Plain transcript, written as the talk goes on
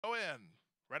Go in.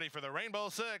 Ready for the Rainbow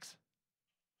Six.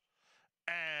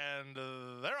 And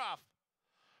they're off.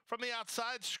 From the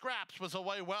outside, Scraps was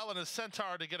away well in his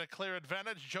Centaur to get a clear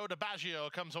advantage. Joe DiBaggio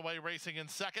comes away racing in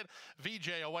second.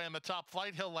 VJ away in the top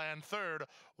flight. He'll land third.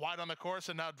 Wide on the course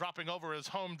and now dropping over his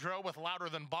home drill with Louder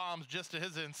Than Bombs just to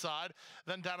his inside.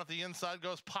 Then down at the inside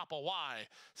goes Papa Y.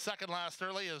 Second last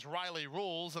early is Riley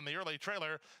Rules, and the early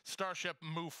trailer, Starship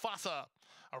Mufasa.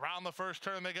 Around the first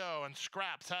turn they go, and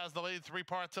Scraps has the lead 3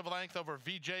 parts of a length over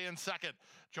VJ in second.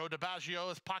 Joe DiBaggio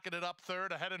is pocketed up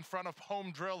third, ahead in front of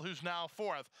Home Drill, who's now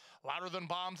fourth. Louder Than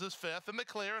Bombs is fifth in the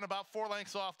clear and about 4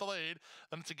 lengths off the lead.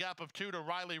 Then it's a gap of 2 to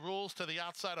Riley Rules to the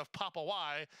outside of Papa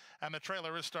Y, and the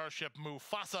trailer is Starship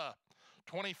Mufasa.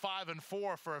 25-4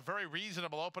 for a very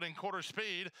reasonable opening quarter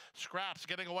speed. Scraps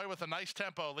getting away with a nice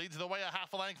tempo. Leads the way a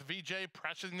half a length. VJ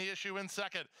pressing the issue in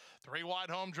second. 3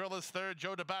 wide Home Drill is third.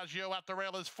 Joe DiBaggio at the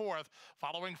rail is fourth.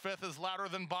 Following fifth is Louder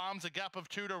Than Bombs. A gap of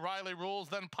 2 to Riley Rules,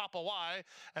 then Papa Y,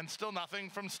 and still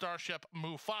nothing from Starship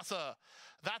Mufasa.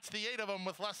 That's the 8 of them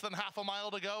with less than half a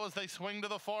mile to go as they swing to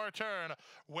the far turn.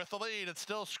 With the lead, it's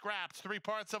still Scraps, 3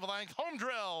 parts of a length. Home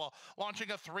Drill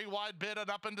launching a 3 wide bid and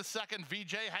up into second.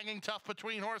 VJ hanging tough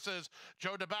between horses.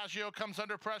 Joe DiBaggio comes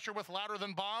under pressure with Louder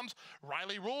Than Bombs.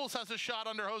 Riley Rules has a shot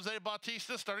under Jose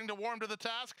Bautista, starting to warm to the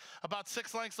task. About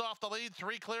 6 lengths off the lead,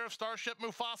 3 clear of Starship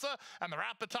Mufasa, and they're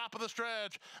at the top of the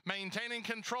stretch. Maintaining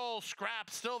control,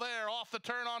 Scraps still there, off the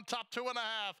turn on top 2.5.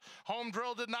 Home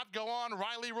Drill did not go on.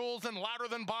 Riley Rules and Louder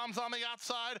Than Bombs on the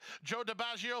outside. Joe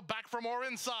DiBaggio back for more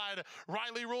inside.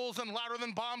 Riley Rules and Louder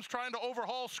Than Bombs trying to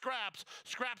overhaul Scraps.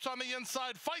 Scraps on the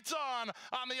inside, fights on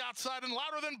the outside, and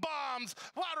Louder Than Bombs.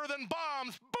 Louder Than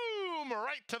Bombs, boom,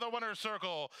 right to the winner's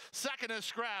circle. Second is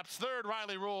Scraps, third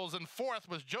Riley Rules, and fourth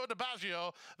was Joe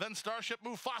DiBaggio, then Starship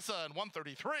Mufasa, and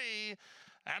 133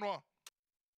 and 1.